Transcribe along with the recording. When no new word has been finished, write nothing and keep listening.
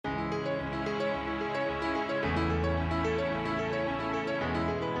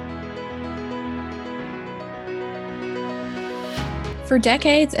For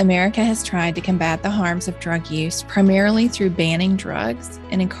decades, America has tried to combat the harms of drug use primarily through banning drugs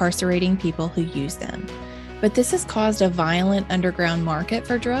and incarcerating people who use them. But this has caused a violent underground market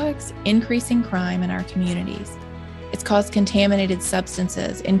for drugs, increasing crime in our communities. It's caused contaminated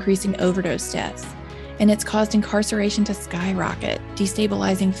substances, increasing overdose deaths, and it's caused incarceration to skyrocket,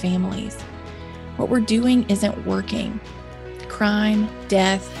 destabilizing families. What we're doing isn't working. Crime,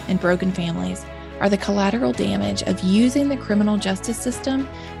 death, and broken families are the collateral damage of using the criminal justice system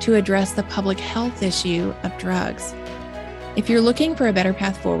to address the public health issue of drugs. If you're looking for a better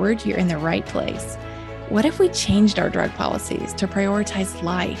path forward, you're in the right place. What if we changed our drug policies to prioritize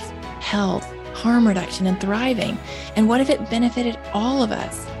life, health, harm reduction, and thriving? And what if it benefited all of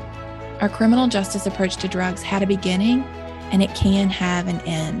us? Our criminal justice approach to drugs had a beginning, and it can have an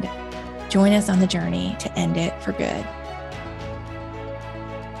end. Join us on the journey to end it for good.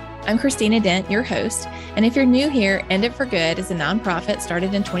 I'm Christina Dent, your host, and if you're new here, End It for Good is a nonprofit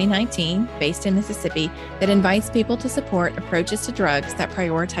started in 2019 based in Mississippi that invites people to support approaches to drugs that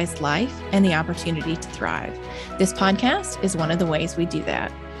prioritize life and the opportunity to thrive. This podcast is one of the ways we do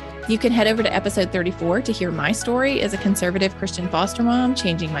that. You can head over to episode 34 to hear my story as a conservative Christian foster mom,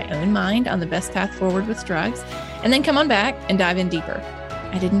 changing my own mind on the best path forward with drugs, and then come on back and dive in deeper.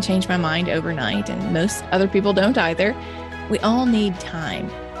 I didn't change my mind overnight, and most other people don't either. We all need time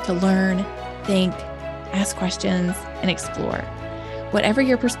to learn, think, ask questions, and explore. Whatever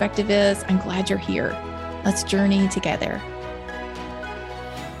your perspective is, I'm glad you're here. Let's journey together.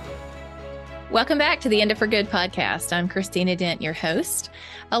 Welcome back to the End It for Good podcast. I'm Christina Dent, your host,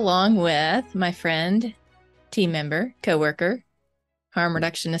 along with my friend, team member, coworker, harm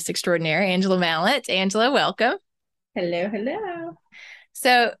reductionist extraordinaire, Angela Mallett. Angela, welcome. Hello, hello.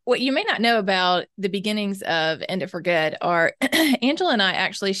 So what you may not know about the beginnings of End It for Good are Angela and I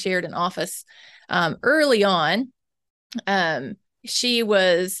actually shared an office early on. She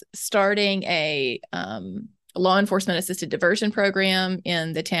was starting a law enforcement assisted diversion program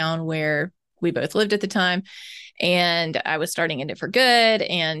in the town where we both lived at the time. And I was starting End It for Good.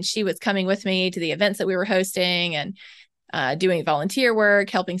 And she was coming with me to the events that we were hosting and doing volunteer work,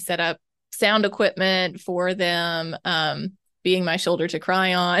 helping set up sound equipment for them, being my shoulder to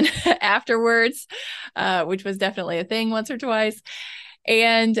cry on afterwards, which was definitely a thing once or twice.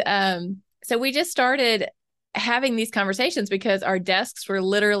 And so we just started having these conversations because our desks were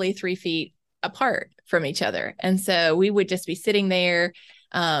literally 3 feet apart from each other. And so we would just be sitting there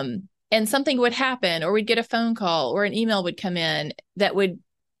and something would happen, or we'd get a phone call or an email would come in that would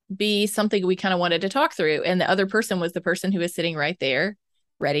be something we kind of wanted to talk through. And the other person was the person who was sitting right there,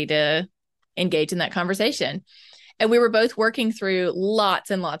 ready to engage in that conversation. And we were both working through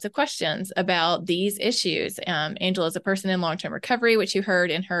lots and lots of questions about these issues. Angela is a person in long-term recovery, which you heard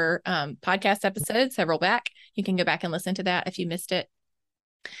in her podcast episode, several back. You can go back and listen to that if you missed it.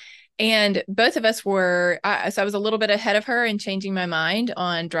 And both of us were, so I was a little bit ahead of her in changing my mind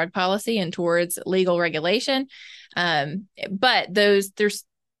on drug policy and towards legal regulation. But there's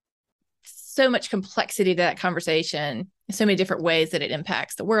so much complexity to that conversation, so many different ways that it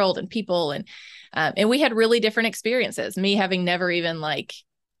impacts the world and people. And we had really different experiences, me having never even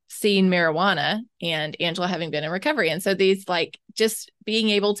seen marijuana and Angela having been in recovery. And so these just being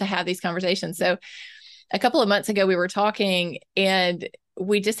able to have these conversations. So a couple of months ago, we were talking and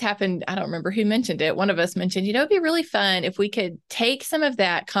we just happened, I don't remember who mentioned it. One of us mentioned, it'd be really fun if we could take some of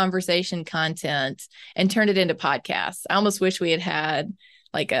that conversation content and turn it into podcasts. I almost wish we had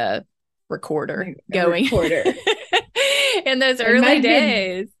a recorder going in those early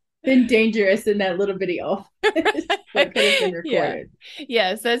days. Been dangerous in that little bitty office. It could have been recorded. Yeah.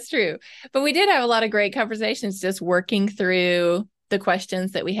 Yes, that's true. But we did have a lot of great conversations just working through the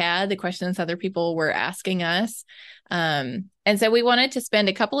questions that we had, the questions other people were asking us. And so we wanted to spend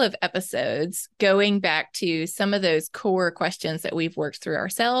a couple of episodes going back to some of those core questions that we've worked through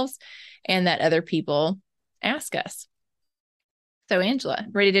ourselves and that other people ask us. So Angela,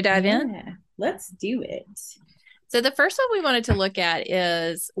 ready to dive in? Let's do it. So the first one we wanted to look at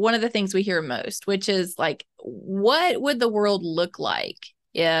is one of the things we hear most, which is what would the world look like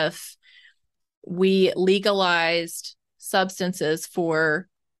if we legalized substances for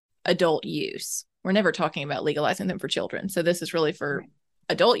adult use? We're never talking about legalizing them for children. So this is really for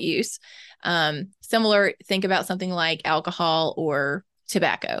adult use. Similar, think about something like alcohol or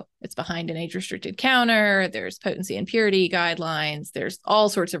tobacco. It's behind an age-restricted counter. There's potency and purity guidelines. There's all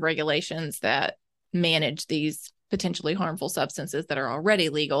sorts of regulations that manage these potentially harmful substances that are already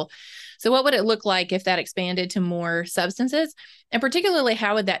legal. So what would it look like if that expanded to more substances? And particularly,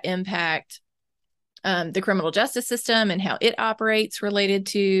 how would that impact the criminal justice system and how it operates related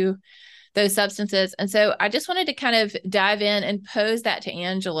to those substances. And so I just wanted to kind of dive in and pose that to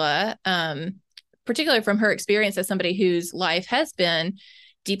Angela, particularly from her experience as somebody whose life has been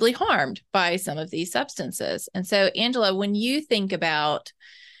deeply harmed by some of these substances. And so, Angela, when you think about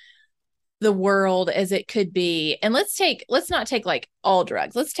the world as it could be, and let's not take like all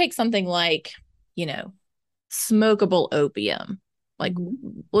drugs. Let's take something like, smokable opium. Like,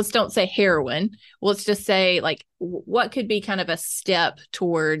 let's don't say heroin. Let's just say like what could be kind of a step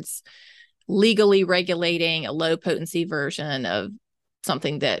towards legally regulating a low potency version of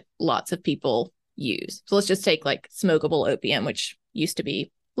something that lots of people use. So let's just take like smokable opium, which used to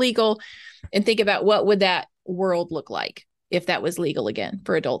be legal, and think about what would that world look like if that was legal again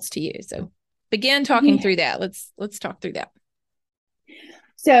for adults to use. So begin talking through that. Let's talk through that.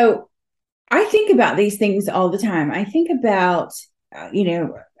 So I think about these things all the time. I think about,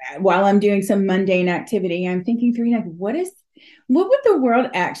 while I'm doing some mundane activity, I'm thinking through like, what would the world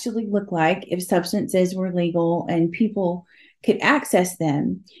actually look like if substances were legal and people could access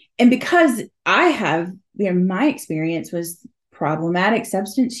them? And because I have, my experience was problematic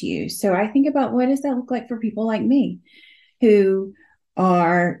substance use. So I think about what does that look like for people like me who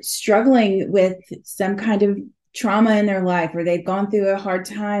are struggling with some kind of trauma in their life, or they've gone through a hard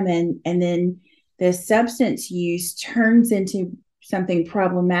time, and then the substance use turns into something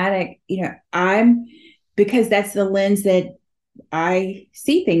problematic. Because that's the lens that I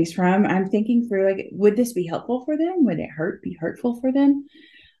see things from, I'm thinking through like, would this be helpful for them? Would it be hurtful for them?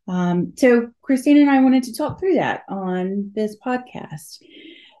 So Christine and I wanted to talk through that on this podcast.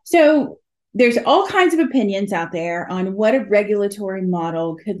 So there's all kinds of opinions out there on what a regulatory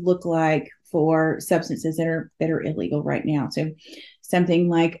model could look like for substances that are illegal right now. So something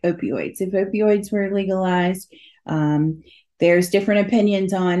like opioids. If opioids were legalized, there's different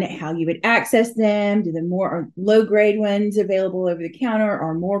opinions on how you would access them. Do the more low grade ones available over the counter,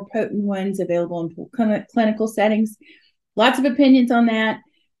 or more potent ones available in clinical settings? Lots of opinions on that.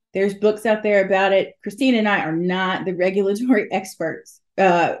 There's books out there about it. Christine and I are not the regulatory experts.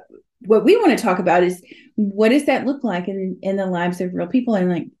 What we want to talk about is, what does that look like in the lives of real people?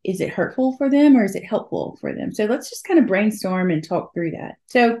 And like, is it hurtful for them or is it helpful for them? So let's just kind of brainstorm and talk through that.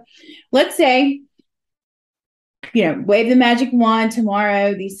 So let's say, wave the magic wand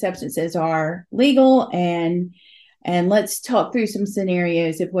tomorrow, these substances are legal, and let's talk through some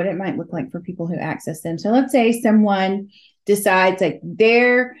scenarios of what it might look like for people who access them. So let's say someone decides like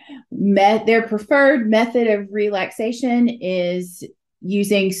their preferred method of relaxation is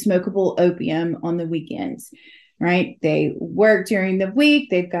using smokable opium on the weekends, right? They work during the week,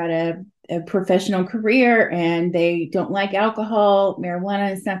 they've got a professional career, and they don't like alcohol.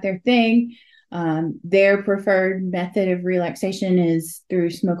 Marijuana is not their thing. Their preferred method of relaxation is through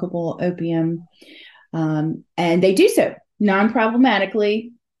smokable opium. And they do so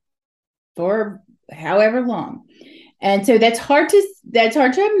non-problematically for however long. And so that's hard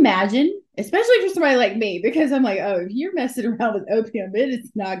to imagine, especially for somebody like me, because I'm like, oh, if you're messing around with opium, it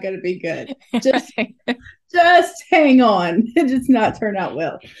is not going to be good. Just hang on. It does not turn out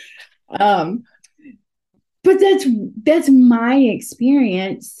well. But that's my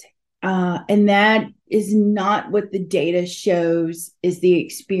experience. And that is not what the data shows is the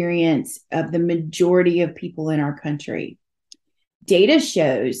experience of the majority of people in our country. Data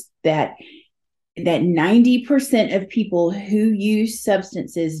shows that 90% of people who use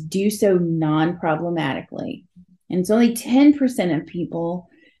substances do so non-problematically. And it's only 10% of people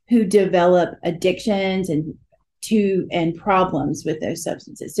who develop addictions and problems with those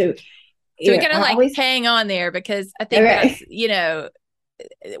substances. So we gotta hang on there, because I think that's,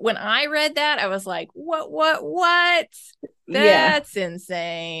 when I read that, I was like, what? That's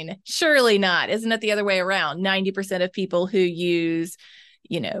insane. Surely not. Isn't it the other way around? 90% of people who use,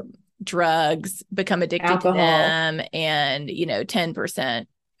 drugs become addicted to them, and 10%.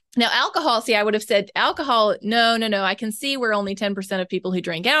 Now alcohol, I would have said alcohol, no, I can see where only 10% of people who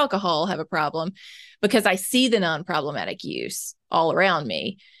drink alcohol have a problem, because I see the non-problematic use all around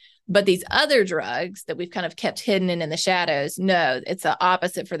me. But these other drugs that we've kind of kept hidden and in the shadows, no, it's the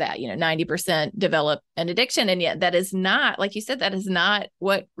opposite for that. 90% develop an addiction, and yet that is not, like you said, that is not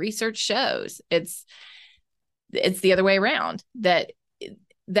what research shows. It's the other way around, that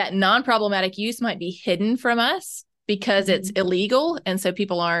non-problematic use might be hidden from us because it's illegal. And so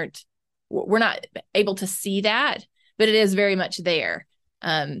we're not able to see that, but it is very much there.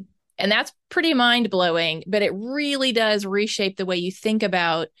 And that's pretty mind-blowing, but it really does reshape the way you think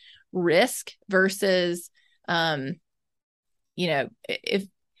about risk versus, if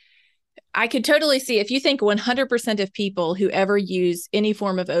I could totally see, if you think 100% of people who ever use any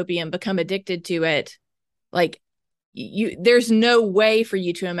form of opium become addicted to it, like there's no way for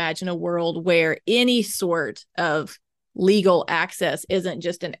you to imagine a world where any sort of legal access isn't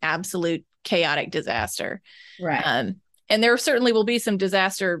just an absolute chaotic disaster. Right. And there certainly will be some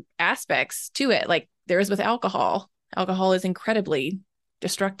disaster aspects to it, like there is with alcohol. Alcohol is incredibly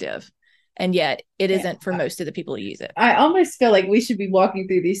destructive, and yet it isn't for most of the people who use it. I almost feel like we should be walking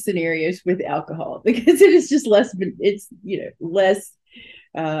through these scenarios with alcohol, because it is just less, it's, less,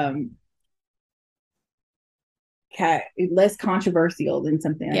 less controversial than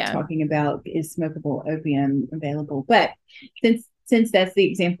something like talking about is smokable opium available. But since that's the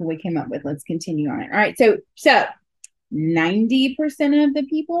example we came up with, let's continue on it. All right. So 90% of the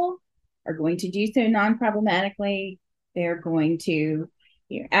people are going to do so non-problematically. They're going to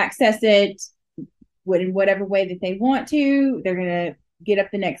access it in whatever way that they want to. They're going to get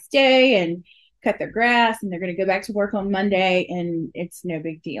up the next day and cut their grass, and they're going to go back to work on Monday, and it's no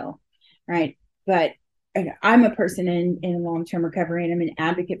big deal. Right. But I'm a person in long-term recovery, and I'm an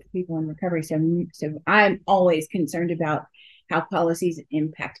advocate for people in recovery. So I'm always concerned about how policies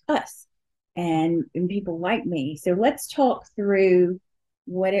impact us and people like me. So let's talk through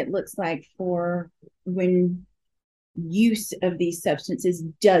what it looks like for when use of these substances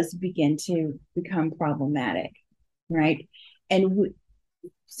does begin to become problematic, right? And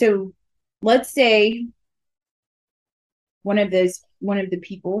so let's say one of the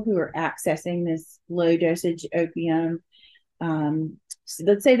people who are accessing this low dosage opium, so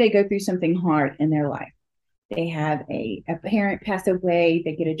let's say they go through something hard in their life. They have a parent pass away,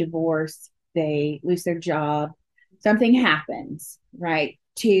 they get a divorce, they lose their job, something happens, right,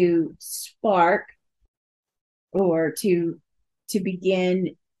 to spark or to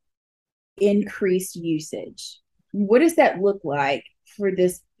begin increased usage. What does that look like for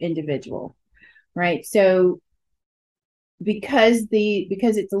this individual, right? So because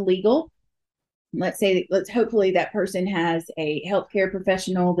it's illegal, let's hopefully that person has a healthcare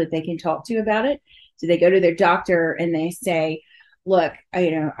professional that they can talk to about it. So they go to their doctor and they say, look,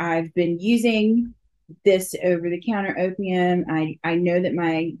 I've been using this over-the-counter opium. I know that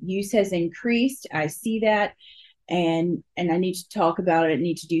my use has increased. I see that. And I need to talk about it. I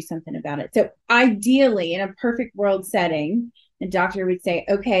need to do something about it. So ideally, in a perfect world setting, the doctor would say,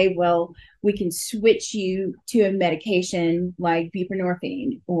 okay, well, we can switch you to a medication like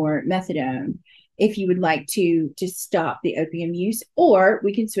buprenorphine or methadone if you would like to stop the opium use, or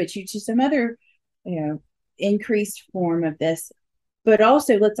we can switch you to some other, increased form of this. But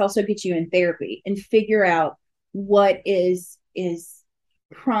also, let's also get you in therapy and figure out what is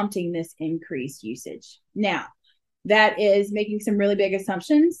prompting this increased usage. Now, that is making some really big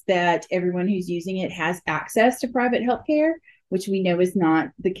assumptions that everyone who's using it has access to private healthcare, which we know is not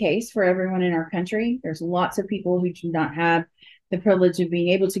the case for everyone in our country. There's lots of people who do not have the privilege of being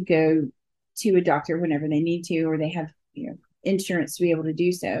able to go to a doctor whenever they need to, or they have insurance to be able to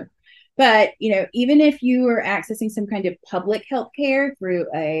do so. But even if you are accessing some kind of public health care through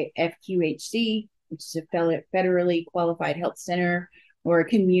a FQHC, which is a federally qualified health center, or a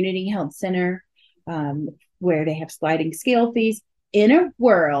community health center, where they have sliding scale fees, in a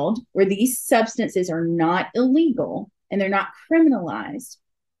world where these substances are not illegal and they're not criminalized,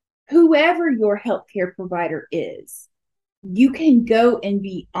 whoever your healthcare provider is, you can go and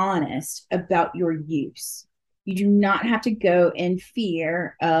be honest about your use. You do not have to go in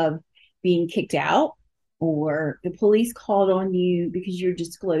fear of being kicked out or the police called on you because you're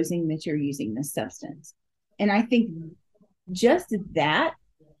disclosing that you're using this substance. And I think just that,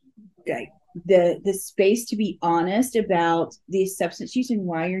 like, the space to be honest about the substance use and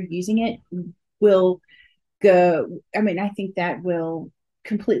why you're using it will go. I think that will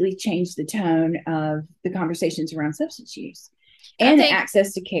completely change the tone of the conversations around substance use and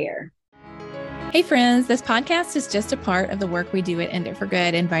access to care. Hey friends, this podcast is just a part of the work we do at End It for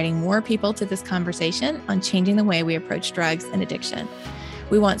Good, inviting more people to this conversation on changing the way we approach drugs and addiction.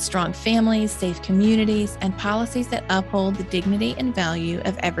 We want strong families, safe communities, and policies that uphold the dignity and value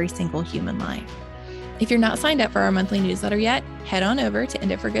of every single human life. If you're not signed up for our monthly newsletter yet, head on over to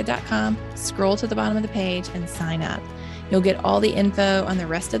enditforgood.com, scroll to the bottom of the page, and sign up. You'll get all the info on the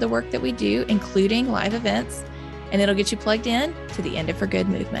rest of the work that we do, including live events, and it'll get you plugged in to the End It for Good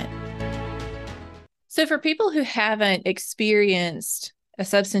movement. So for people who haven't experienced a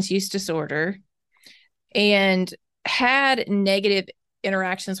substance use disorder and had negative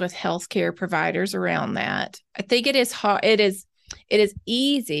interactions with healthcare providers around that, I think it is hard. It is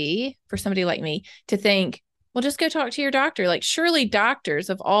easy for somebody like me to think, well, just go talk to your doctor. Like, surely doctors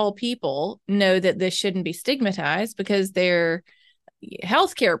of all people know that this shouldn't be stigmatized because they're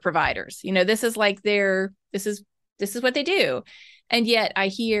healthcare providers. This is like this is what they do. And yet I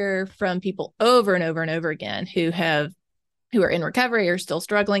hear from people over and over and over again who are in recovery or still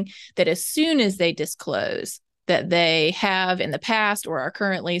struggling, that as soon as they disclose that they have in the past or are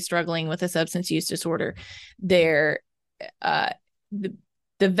currently struggling with a substance use disorder, they're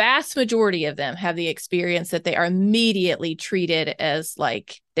the vast majority of them have the experience that they are immediately treated as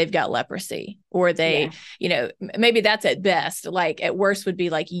like they've got leprosy, or they, maybe that's at best. Like at worst would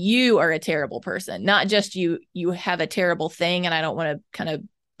be like, you are a terrible person, not just you have a terrible thing and I don't want to kind of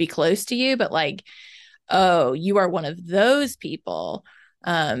be close to you, but like, oh, you are one of those people.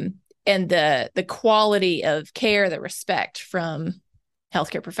 And the quality of care, the respect from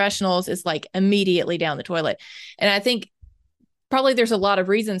healthcare professionals is like immediately down the toilet. And I think probably there's a lot of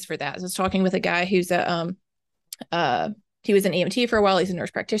reasons for that. I was talking with a guy who's he was an EMT for a while. He's a nurse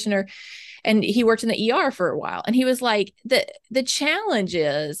practitioner, and he worked in the ER for a while. And he was like, the challenge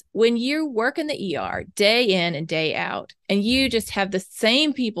is when you work in the ER day in and day out, and you just have the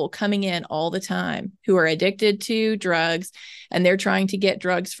same people coming in all the time who are addicted to drugs, and they're trying to get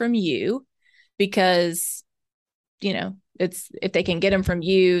drugs from you because, it's, if they can get them from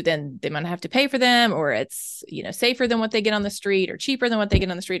you, then they might have to pay for them, or it's, safer than what they get on the street or cheaper than what they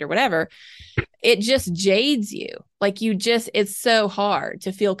get on the street or whatever. It just jades you. Like it's so hard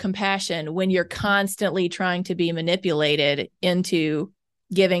to feel compassion when you're constantly trying to be manipulated into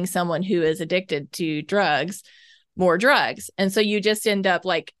giving someone who is addicted to drugs more drugs. And so you just end up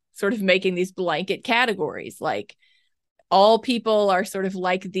like sort of making these blanket categories, like all people are sort of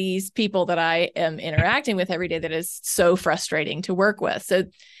like these people that I am interacting with every day that is so frustrating to work with. So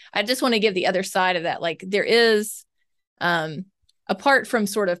I just want to give the other side of that. Like there is, apart from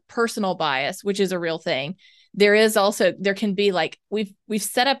sort of personal bias, which is a real thing, there can be like, we've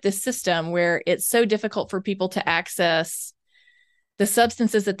set up this system where it's so difficult for people to access the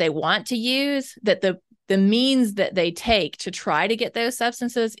substances that they want to use, that the means that they take to try to get those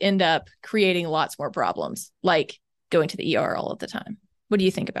substances end up creating lots more problems, like going to the ER all of the time. What do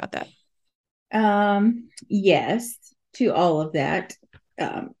you think about that? Yes, to all of that.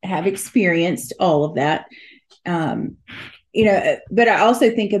 Have experienced all of that. But I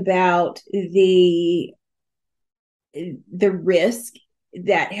also think about the risk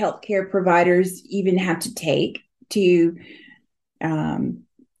that healthcare providers even have to take to,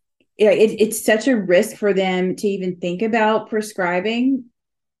 it's such a risk for them to even think about prescribing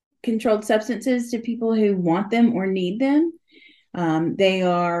controlled substances to people who want them or need them. They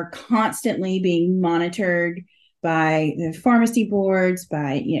are constantly being monitored by the pharmacy boards,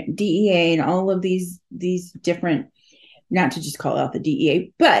 by DEA, and all of these different, not to just call out the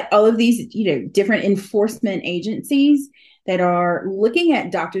DEA, but all of these different enforcement agencies that are looking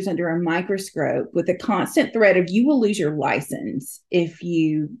at doctors under a microscope with a constant threat of you will lose your license if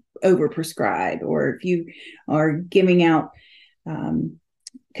you overprescribe, or if you are giving out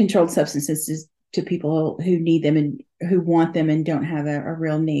controlled substances to people who need them and who want them and don't have a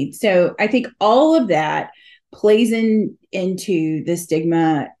real need. So I think all of that plays into the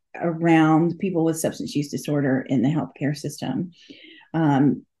stigma around people with substance use disorder in the healthcare system.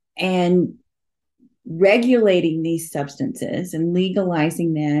 And regulating these substances and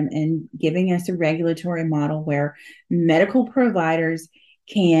legalizing them and giving us a regulatory model where medical providers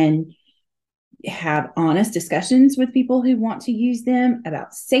can have honest discussions with people who want to use them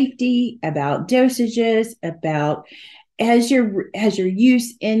about safety, about dosages, about has your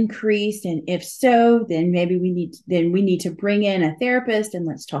use increased, and if so, then maybe we need to bring in a therapist and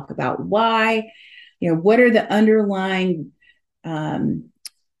let's talk about why. What are the underlying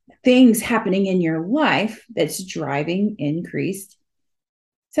things happening in your life that's driving increased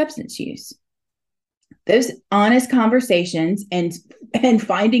substance use? Those honest conversations and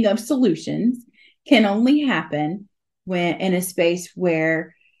finding of solutions can only happen when in a space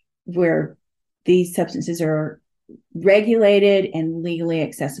where these substances are regulated and legally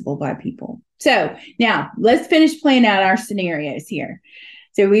accessible by people. So now let's finish playing out our scenarios here.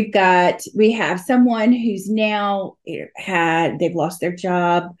 So we have someone who's now they've lost their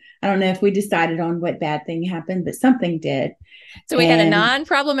job. I don't know if we decided on what bad thing happened, but something did. So we had a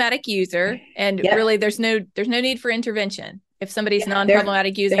non-problematic user, and really there's no need for intervention. If somebody's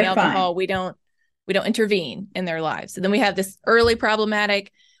non-problematic using alcohol, fine. We don't intervene in their lives. So then we have this early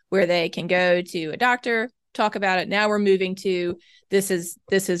problematic where they can go to a doctor, talk about it. Now we're moving to this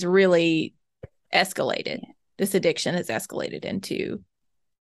is really escalated. This addiction has escalated into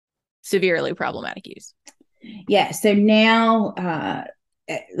severely problematic use. Yeah. So now,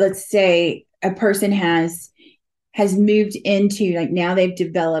 let's say a person has moved into, like, now they've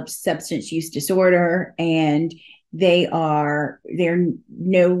developed substance use disorder, and they're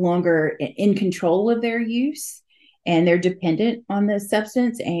no longer in control of their use, and they're dependent on the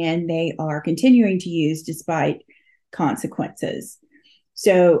substance, and they are continuing to use despite consequences.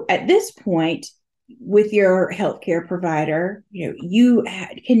 So at this point, with your healthcare provider, you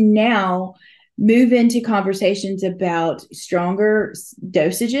can now move into conversations about stronger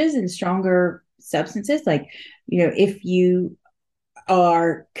dosages and stronger substances. Like, if you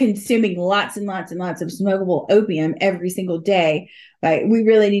are consuming lots and lots and lots of smokable opium every single day, like, we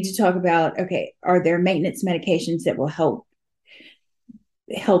really need to talk about, okay, are there maintenance medications that will help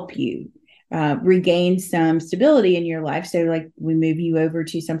you regain some stability in your life? So, like, we move you over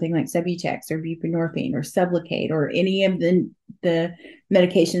to something like Subutex or buprenorphine or Sublocade or any of the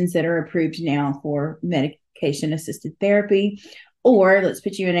medications that are approved now for medication assisted therapy. Or let's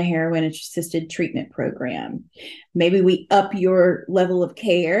put you in a heroin assisted treatment program. Maybe we up your level of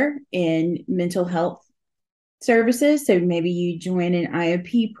care in mental health services. So maybe you join an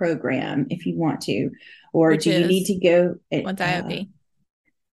IOP program if you want to, or do you need to go what's IOP?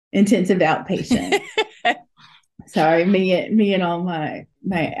 Intensive outpatient. Sorry, me and all my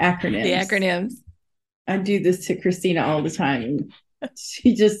acronyms. The acronyms. I do this to Christina all the time.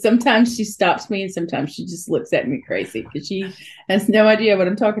 Sometimes she stops me and sometimes she just looks at me crazy because she has no idea what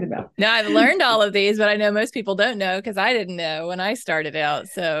I'm talking about. No, I've learned all of these, but I know most people don't know because I didn't know when I started out.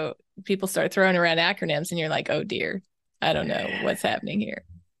 So people start throwing around acronyms and you're like, oh dear, I don't know what's happening here.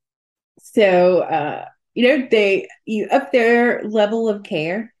 So, you up their level of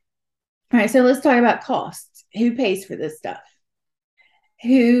care. All right, so let's talk about costs. Who pays for this stuff?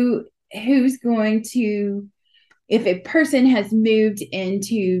 Who's going to, if a person has moved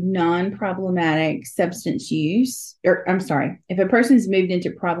into non-problematic substance use, if a person's moved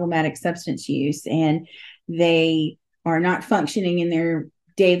into problematic substance use and they are not functioning in their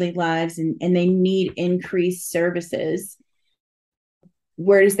daily lives and they need increased services,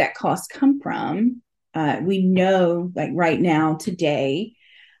 where does that cost come from? We know, like right now, today,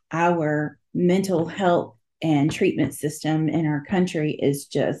 our mental health and treatment system in our country is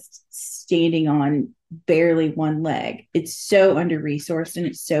just standing on barely one leg. It's so under-resourced and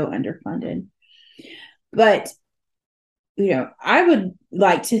it's so underfunded. But, I would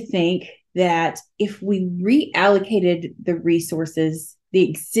like to think that if we reallocated the resources, the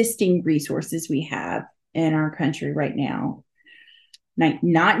existing resources we have in our country right now, like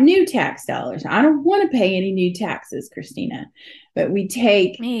not new tax dollars. I don't want to pay any new taxes, Christina, but we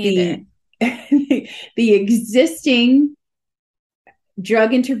take the existing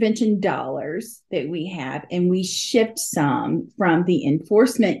drug intervention dollars that we have and we shift some from the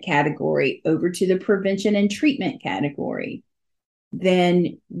enforcement category over to the prevention and treatment category,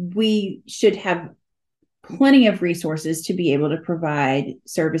 then we should have plenty of resources to be able to provide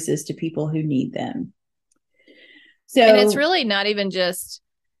services to people who need them. So, and it's really not even just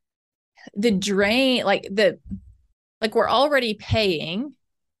the drain, like we're already paying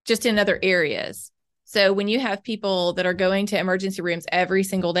just in other areas. So when you have people that are going to emergency rooms every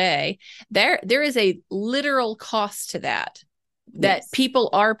single day, there is a literal cost to that yes. People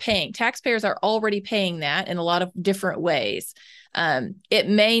are paying. Taxpayers are already paying that in a lot of different ways. It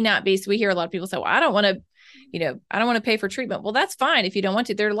may not be. So we hear a lot of people say, well, I don't want to pay for treatment. Well, that's fine if you don't want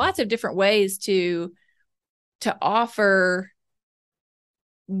to. There are lots of different ways to offer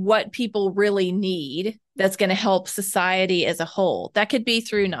what people really need that's going to help society as a whole. That could be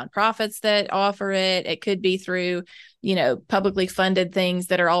through nonprofits that offer it. It could be through, publicly funded things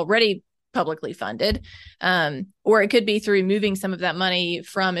that are already publicly funded. Or it could be through moving some of that money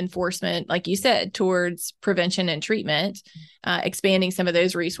from enforcement, like you said, towards prevention and treatment, expanding some of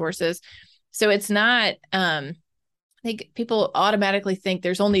those resources. So it's not, I think people automatically think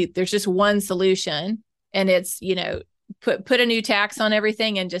there's just one solution, and it's, put a new tax on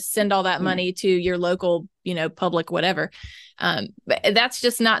everything and just send all that money to your local, public, whatever. But that's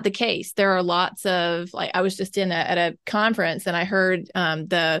just not the case. There are lots of, like, I was just at a conference and I heard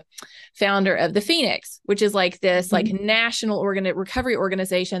the founder of the Phoenix, which is like this like national recovery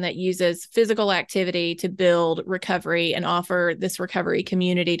organization that uses physical activity to build recovery and offer this recovery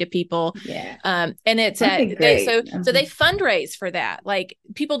community to people. Yeah. And it's so they fundraise for that. Like,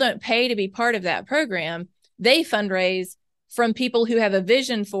 people don't pay to be part of that program. They fundraise from people who have a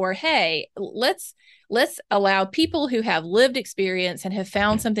vision for, hey, let's allow people who have lived experience and have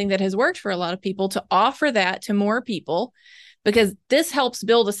found something that has worked for a lot of people to offer that to more people, because this helps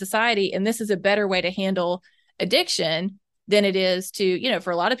build a society. And this is a better way to handle addiction than it is to,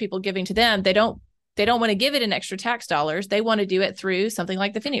 for a lot of people giving to them. They don't want to give it an extra tax dollars. They want to do it through something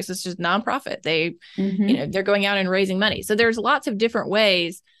like the Phoenix. It's just nonprofit. They, they're going out and raising money. So there's lots of different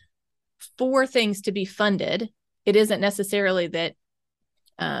ways for things to be funded. It isn't necessarily that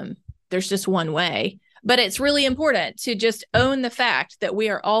there's just one way. But it's really important to just own the fact that we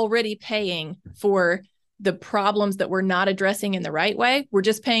are already paying for the problems that we're not addressing in the right way. We're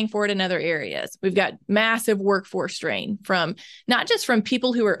just paying for it in other areas. We've got massive workforce strain from not just from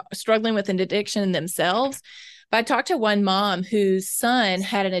people who are struggling with an addiction themselves. But I talked to one mom whose son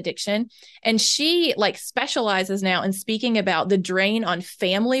had an addiction, and she like specializes now in speaking about the drain on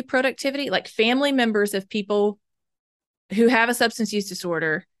family productivity, like family members of people who have a substance use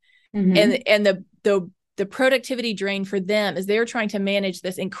disorder. And the productivity drain for them is they're trying to manage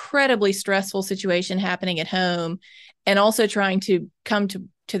this incredibly stressful situation happening at home, and also trying to come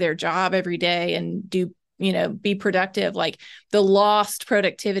to their job every day and do, be productive. Like the lost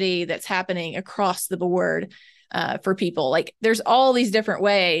productivity that's happening across the board for people. Like there's all these different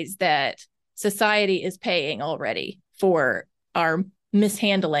ways that society is paying already for our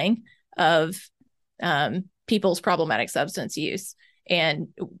mishandling of people's problematic substance use. And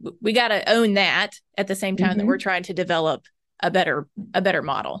we got to own that at the same time that we're trying to develop a better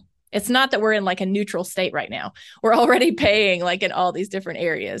model. It's not that we're in like a neutral state right now. We're already paying like in all these different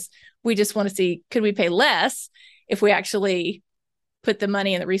areas. We just want to see, could we pay less if we actually put the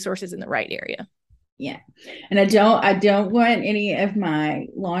money and the resources in the right area? Yeah. And I don't want any of my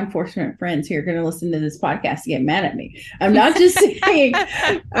law enforcement friends who are going to listen to this podcast to get mad at me. I'm not just saying,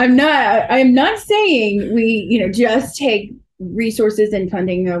 I'm not saying we, just take resources and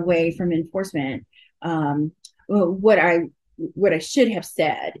funding away from enforcement. What I should have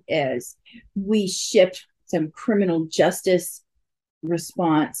said is we shift some criminal justice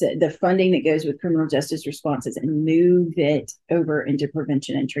response, the funding that goes with criminal justice responses, and move it over into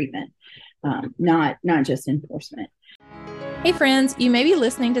prevention and treatment, not just enforcement. Hey friends, you may be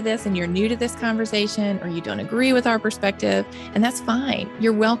listening to this and you're new to this conversation, or you don't agree with our perspective, and that's fine.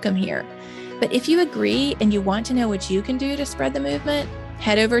 You're welcome here. But if you agree and you want to know what you can do to spread the movement,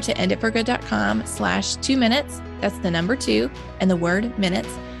 head over to enditforgood.com/2 minutes. That's the number 2 and the word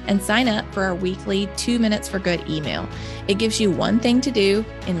minutes, and sign up for our weekly 2 Minutes for Good email. It gives you one thing to do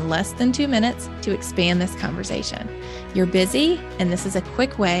in less than 2 minutes to expand this conversation. You're busy, and this is a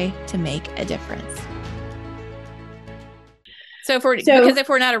quick way to make a difference. Because if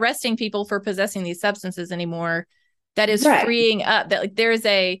we're not arresting people for possessing these substances anymore, that is freeing up that, like, there's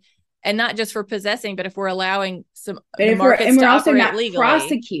and not just for possessing, but if we're allowing the markets to operate legally.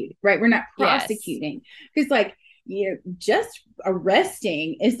 Prosecute, right? We're not prosecuting, because just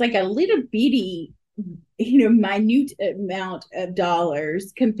arresting is like a little bitty, minute amount of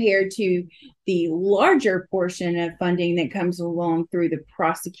dollars compared to the larger portion of funding that comes along through the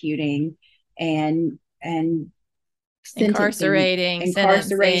prosecuting and incarcerating,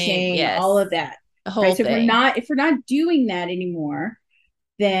 yes. All of that. The whole thing. If we're not doing that anymore,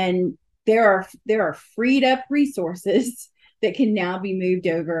 then there are freed up resources that can now be moved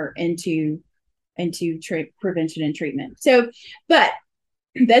over into prevention and treatment. So, but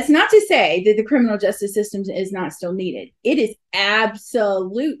that's not to say that the criminal justice system is not still needed. It is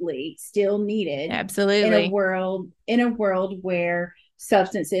absolutely still needed. Absolutely. In a world where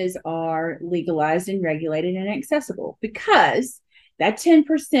substances are legalized and regulated and accessible, because that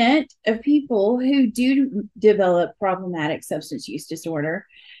 10% of people who do develop problematic substance use disorder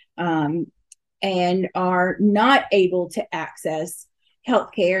and are not able to access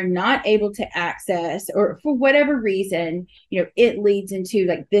healthcare, not able to access, or for whatever reason, it leads into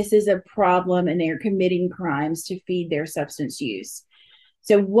like, this is a problem and they're committing crimes to feed their substance use.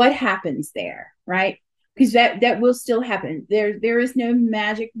 So what happens there, right? Because that will still happen. There is no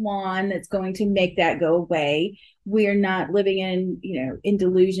magic wand that's going to make that go away. We are not living in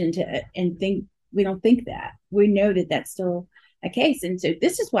delusion we don't think that. We know that that's still a case. And so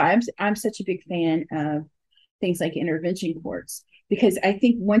this is why I'm such a big fan of things like intervention courts, because I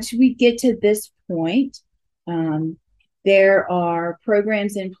think once we get to this point, there are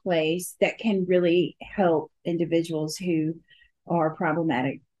programs in place that can really help individuals who are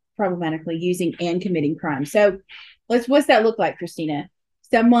problematically using and committing crime. So what's that look like, Christina?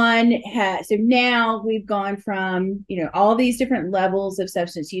 So now we've gone from, all these different levels of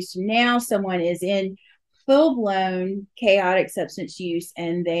substance use to now someone is in full-blown chaotic substance use,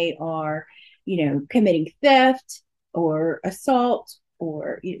 and they are, committing theft or assault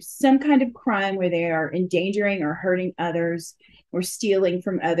or some kind of crime where they are endangering or hurting others or stealing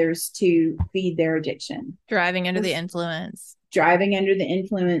from others to feed their addiction. Driving under the influence,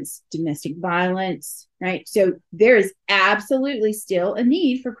 domestic violence, right? So there is absolutely still a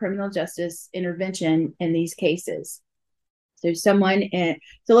need for criminal justice intervention in these cases. So so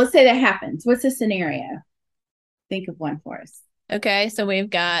let's say that happens. What's the scenario? Think of one for us. Okay, so we've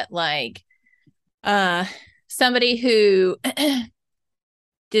got like somebody who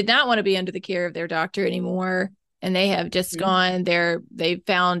did not want to be under the care of their doctor anymore, and they have just gone there. They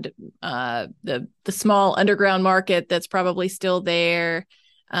found the small underground market that's probably still there,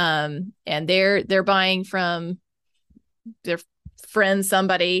 and they're buying from their friend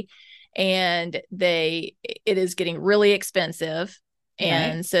somebody, and it is getting really expensive,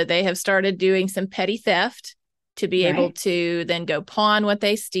 and so they have started doing some petty theft to be able to then go pawn what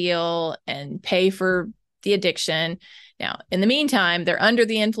they steal and pay for the addiction. Now, in the meantime, they're under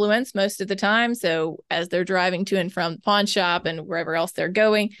the influence most of the time. So as they're driving to and from the pawn shop and wherever else they're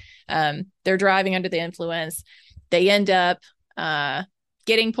going, they're driving under the influence. They end up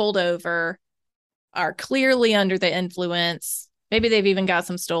getting pulled over, are clearly under the influence. Maybe they've even got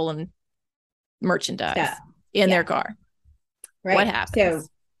some stolen merchandise in their car. What happens? So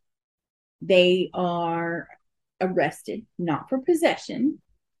they are arrested, not for possession,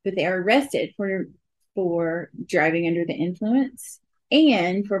 but they are arrested for driving under the influence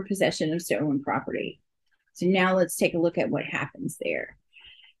and for possession of stolen property. So now let's take a look at what happens there.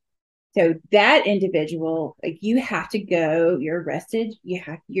 So that individual, like, you have to go, you're arrested,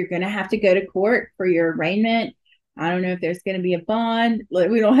 you're going to have to go to court for your arraignment. I don't know if there's going to be a bond.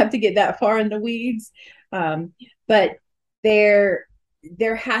 We don't have to get that far in the weeds. But there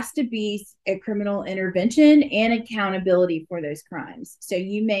has to be a criminal intervention and accountability for those crimes. So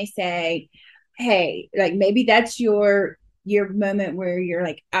you may say, hey, like, maybe that's your moment where you're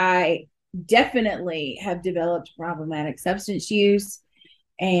like, I definitely have developed problematic substance use,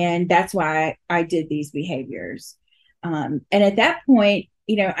 and that's why I did these behaviors. And at that point,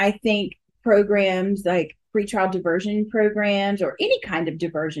 I think programs like pretrial diversion programs or any kind of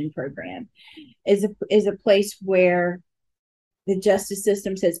diversion program is a place where the justice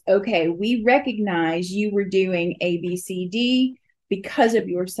system says, okay, we recognize you were doing A, B, C, D because of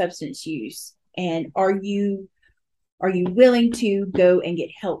your substance use. And are you willing to go and get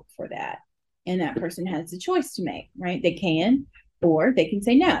help for that? And that person has the choice to make, right? They can, or they can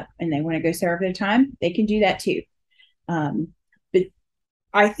say no, and they want to go serve their time. They can do that too. But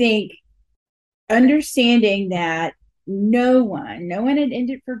I think understanding that no one had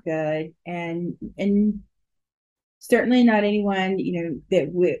ended for good, and certainly not anyone,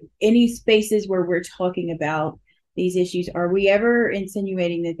 any spaces where we're talking about these issues, are we ever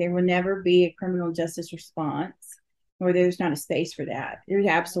insinuating that there will never be a criminal justice response, or there's not a space for that? There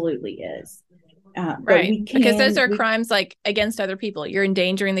absolutely is. Right. Because those are crimes like against other people. You're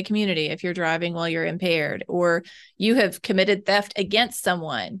endangering the community if you're driving while you're impaired, or you have committed theft against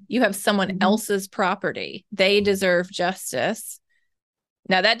someone. You have someone else's property. They deserve justice.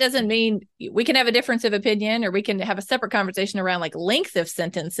 Now, that doesn't mean we can have a difference of opinion, or we can have a separate conversation around like length of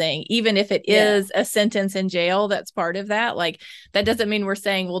sentencing, even if it is a sentence in jail. That's part of that. Like, that doesn't mean we're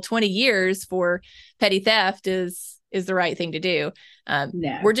saying, well, 20 years for petty theft is the right thing to do.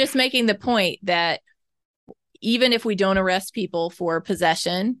 No. We're just making the point that even if we don't arrest people for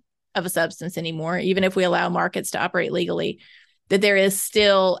possession of a substance anymore, even if we allow markets to operate legally, that there is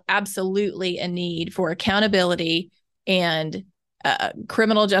still absolutely a need for accountability and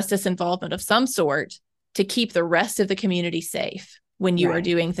criminal justice involvement of some sort to keep the rest of the community safe when you are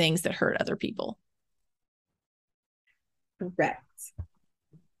doing things that hurt other people. Correct.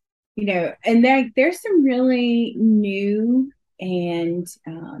 And there's some really new and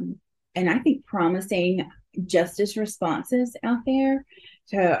I think promising justice responses out there.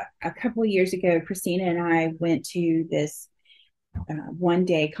 So a couple of years ago, Christina and I went to this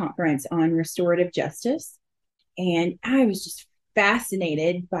one-day conference on restorative justice, and I was just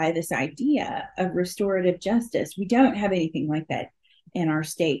fascinated by this idea of restorative justice. We don't have anything like that in our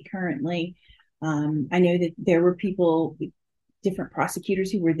state currently. I know that there were people, different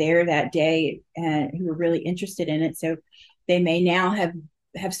prosecutors who were there that day and who were really interested in it. So they may now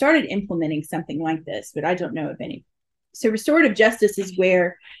have started implementing something like this, but I don't know of any. So restorative justice is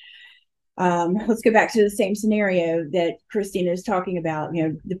where, let's go back to the same scenario that Christina is talking about.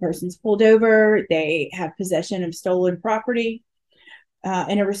 The person's pulled over, they have possession of stolen property.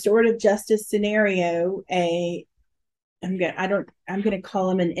 In a restorative justice scenario, I'm going to call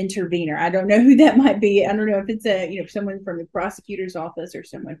him an intervener. I don't know who that might be. I don't know if it's someone from the prosecutor's office or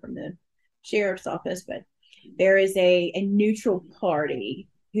someone from the sheriff's office, but there is a neutral party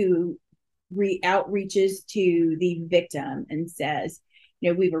who outreaches to the victim and says,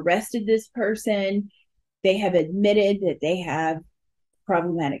 we've arrested this person. They have admitted that they have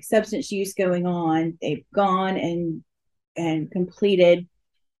problematic substance use going on. They've gone and completed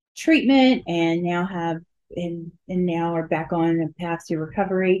treatment and now are back on a path to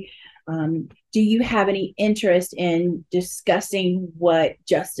recovery. Do you have any interest in discussing what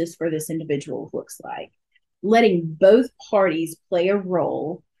justice for this individual looks like? letting both parties play a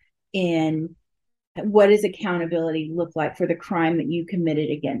role in what does accountability look like for the crime that you committed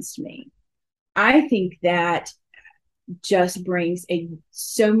against me. I think that just brings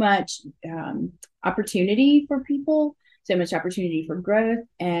so much opportunity for people, so much opportunity for growth,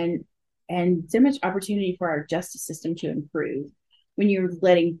 and so much opportunity for our justice system to improve when you're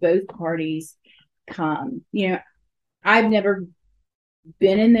letting both parties come. I've never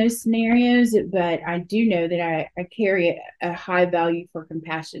been in those scenarios, but I do know that I carry a high value for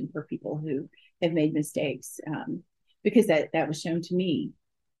compassion for people who have made mistakes, because that was shown to me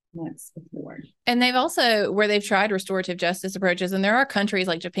once before. And they've also, where they've tried restorative justice approaches, and there are countries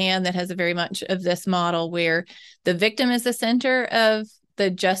like Japan that has a very much of this model where the victim is the center of the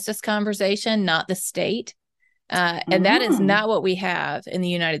justice conversation, not the state. And that is not what we have in the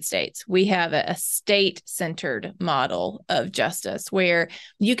United States. We have a state-centered model of justice where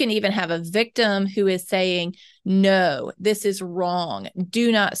you can even have a victim who is saying, no, this is wrong. Do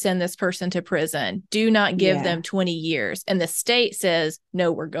not send this person to prison. Do not give them 20 years. And the state says,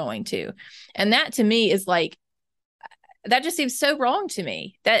 no, we're going to. And that to me is like, that just seems so wrong to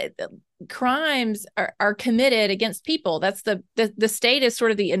me, that crimes are committed against people. That's the state is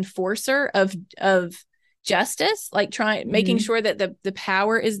sort of the enforcer of justice, like making sure that the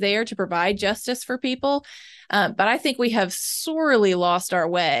power is there to provide justice for people. But I think we have sorely lost our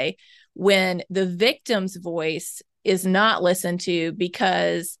way when the victim's voice is not listened to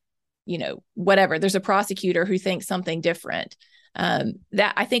because, whatever, there's a prosecutor who thinks something different.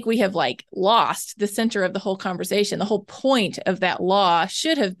 That I think we have lost the center of the whole conversation. The whole point of that law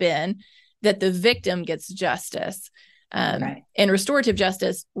should have been that the victim gets justice. Right. And restorative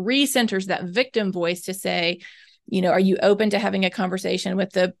justice recenters that victim voice to say, are you open to having a conversation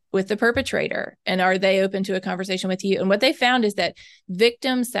with the perpetrator? And are they open to a conversation with you? And what they found is that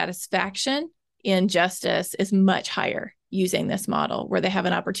victim satisfaction in justice is much higher using this model, where they have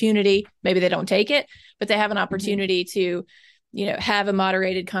an opportunity. Maybe they don't take it, but they have an opportunity to, have a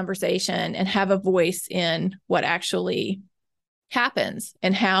moderated conversation and have a voice in what actually happens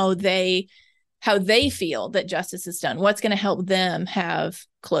and how they feel that justice is done, what's going to help them have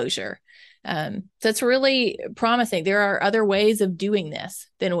closure. So it's really promising. There are other ways of doing this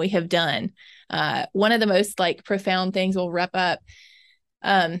than we have done. One of the most profound things, we'll wrap up.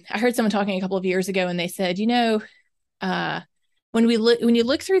 I heard someone talking a couple of years ago, and they said, when you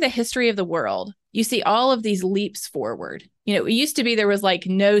look through the history of the world, you see all of these leaps forward. It used to be there was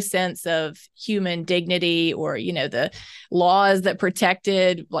no sense of human dignity or, the laws that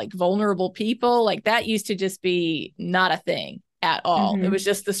protected vulnerable people. That used to just be not a thing at all. It was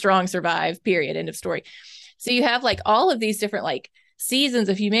just the strong survive, period, end of story. So you have all of these different seasons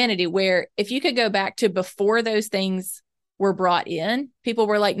of humanity where if you could go back to before those things were brought in, people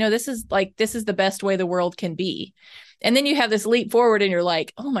were no, this is the best way the world can be. And then you have this leap forward and you're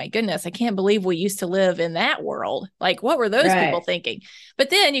like, oh my goodness, I can't believe we used to live in that world. What were those people thinking?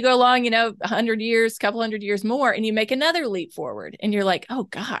 But then you go along, 100 years, couple hundred years more, and you make another leap forward and you're like, oh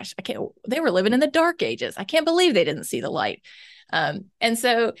gosh, they were living in the dark ages. I can't believe they didn't see the light. And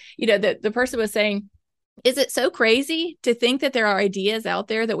so, the person was saying, is it so crazy to think that there are ideas out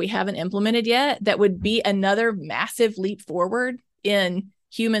there that we haven't implemented yet that would be another massive leap forward in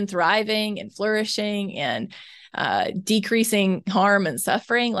human thriving and flourishing and decreasing harm and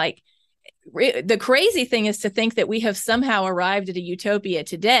suffering? The crazy thing is to think that we have somehow arrived at a utopia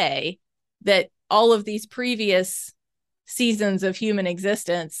today that all of these previous seasons of human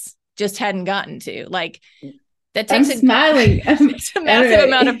existence just hadn't gotten to. That takes I'm smiling. It's a massive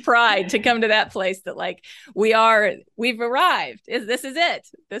amount of pride to come to that place that we've arrived. This is it.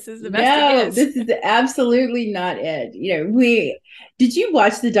 This is the best it is. This is absolutely not it. Did you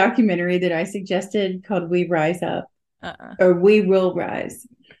watch the documentary that I suggested called We Rise Up? Or We Will Rise?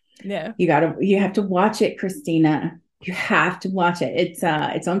 No. You have to watch it, Christina. You have to watch it.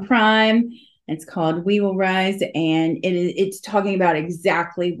 It's on Prime. It's called We Will Rise, and it's talking about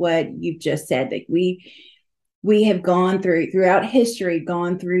exactly what you've just said. We have gone throughout history,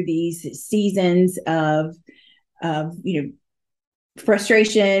 these seasons of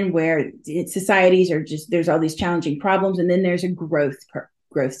frustration where societies are there's all these challenging problems, and then there's a growth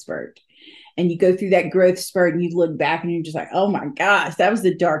spurt, and you go through that growth spurt and you look back and you're just like, oh my gosh, that was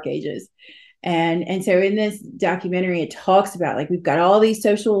the dark ages. And so in this documentary, it talks about we've got all these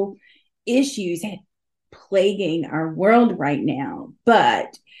social issues plaguing our world right now,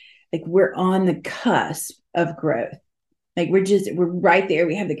 but we're on the cusp of growth. We're right there.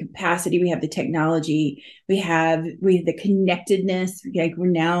 We have the capacity, we have the technology, we have the connectedness.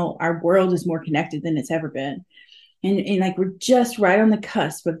 Our world is more connected than it's ever been. And like we're just right on the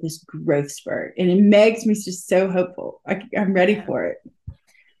cusp of this growth spurt, and it makes me just so hopeful. I'm ready for it.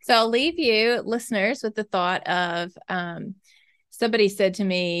 So I'll leave you listeners with the thought of somebody said to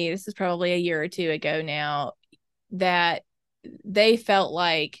me, this is probably a year or two ago now, that they felt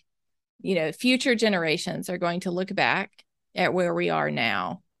like, future generations are going to look back at where we are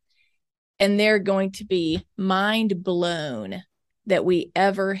now, and they're going to be mind blown that we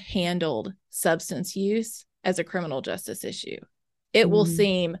ever handled substance use as a criminal justice issue. It will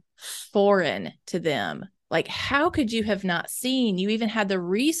seem foreign to them. Like, how could you have not seen? You even had the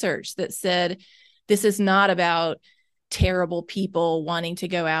research that said this is not about terrible people wanting to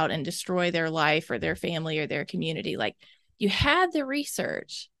go out and destroy their life or their family or their community. Like, you had the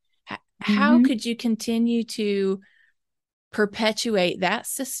research. How could you continue to perpetuate that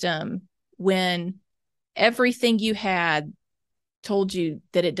system when everything you had told you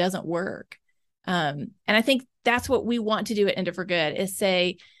that it doesn't work? And I think that's what we want to do at End It for Good, is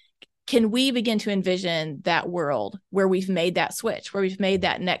say, can we begin to envision that world where we've made that switch, where we've made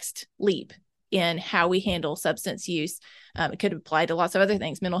that next leap in how we handle substance use? It could apply to lots of other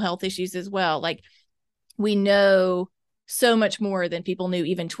things, mental health issues as well. Like, we know so much more than people knew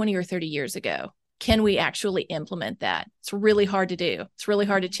even 20 or 30 years ago. Can we actually implement that? It's really hard to do. It's really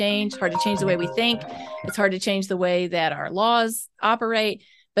hard to change the way we think. It's hard to change the way that our laws operate.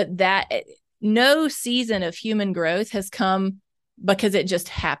 But that no season of human growth has come because it just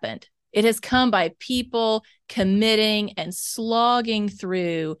happened. It has come by people committing and slogging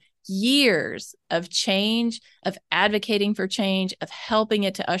through years of change, of advocating for change, of helping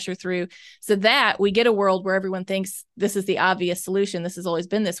it to usher through, so that we get a world where everyone thinks this is the obvious solution. This has always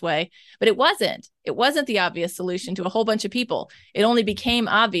been this way, but it wasn't. It wasn't the obvious solution to a whole bunch of people. It only became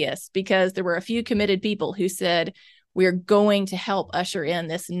obvious because there were a few committed people who said, we're going to help usher in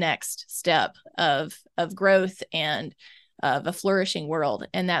this next step of growth and of a flourishing world.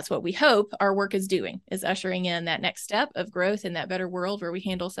 And that's what we hope our work is doing, is ushering in that next step of growth in that better world where we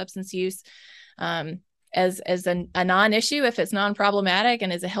handle substance use as a non-issue if it's non-problematic,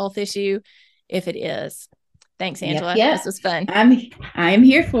 and as a health issue if it is. Thanks, Angela. Yep. This was fun. I'm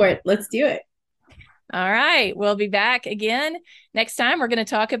here for it. Let's do it. All right. We'll be back again next time. We're going to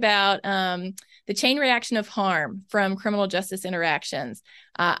talk about the chain reaction of harm from criminal justice interactions.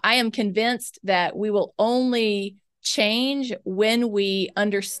 I am convinced that we will only change when we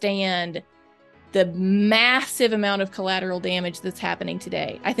understand the massive amount of collateral damage that's happening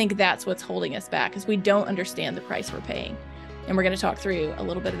today. I think that's what's holding us back, is we don't understand the price we're paying. And we're going to talk through a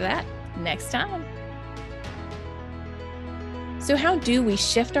little bit of that next time. So how do we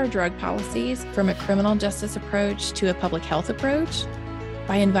shift our drug policies from a criminal justice approach to a public health approach?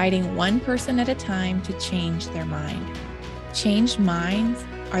 By inviting one person at a time to change their mind. Changed minds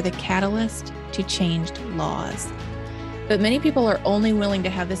are the catalyst to changed laws. But many people are only willing to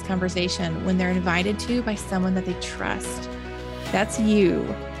have this conversation when they're invited to by someone that they trust. That's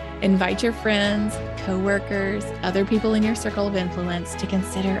you. Invite your friends, coworkers, other people in your circle of influence to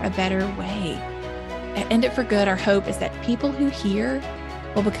consider a better way. At End It for Good, our hope is that people who hear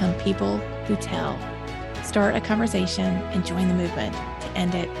will become people who tell. Start a conversation and join the movement to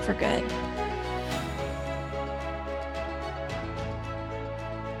end it for good.